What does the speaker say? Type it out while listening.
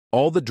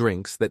All the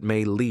drinks that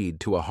may lead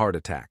to a heart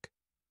attack.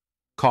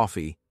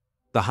 Coffee.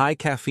 The high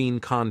caffeine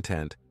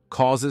content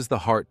causes the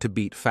heart to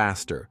beat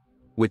faster,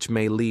 which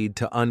may lead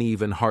to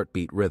uneven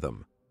heartbeat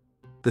rhythm.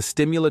 The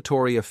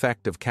stimulatory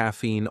effect of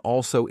caffeine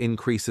also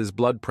increases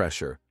blood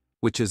pressure,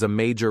 which is a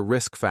major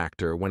risk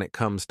factor when it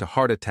comes to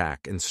heart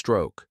attack and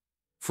stroke.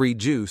 Fruit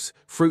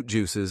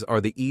juices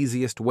are the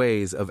easiest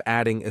ways of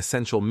adding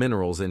essential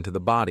minerals into the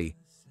body,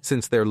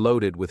 since they're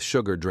loaded with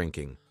sugar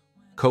drinking.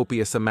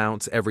 Copious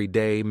amounts every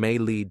day may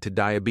lead to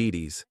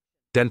diabetes,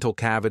 dental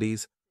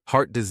cavities,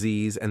 heart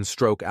disease, and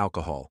stroke.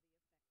 Alcohol.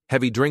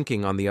 Heavy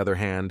drinking, on the other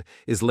hand,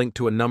 is linked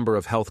to a number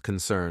of health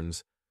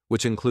concerns,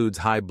 which includes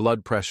high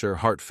blood pressure,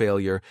 heart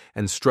failure,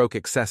 and stroke.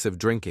 Excessive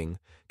drinking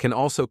can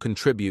also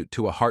contribute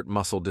to a heart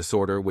muscle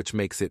disorder, which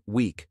makes it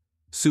weak.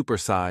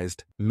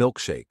 Supersized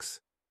milkshakes.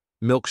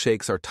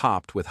 Milkshakes are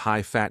topped with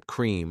high-fat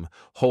cream,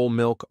 whole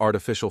milk,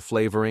 artificial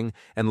flavoring,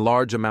 and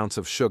large amounts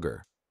of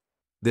sugar.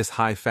 This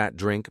high-fat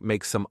drink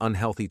makes some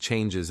unhealthy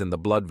changes in the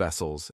blood vessels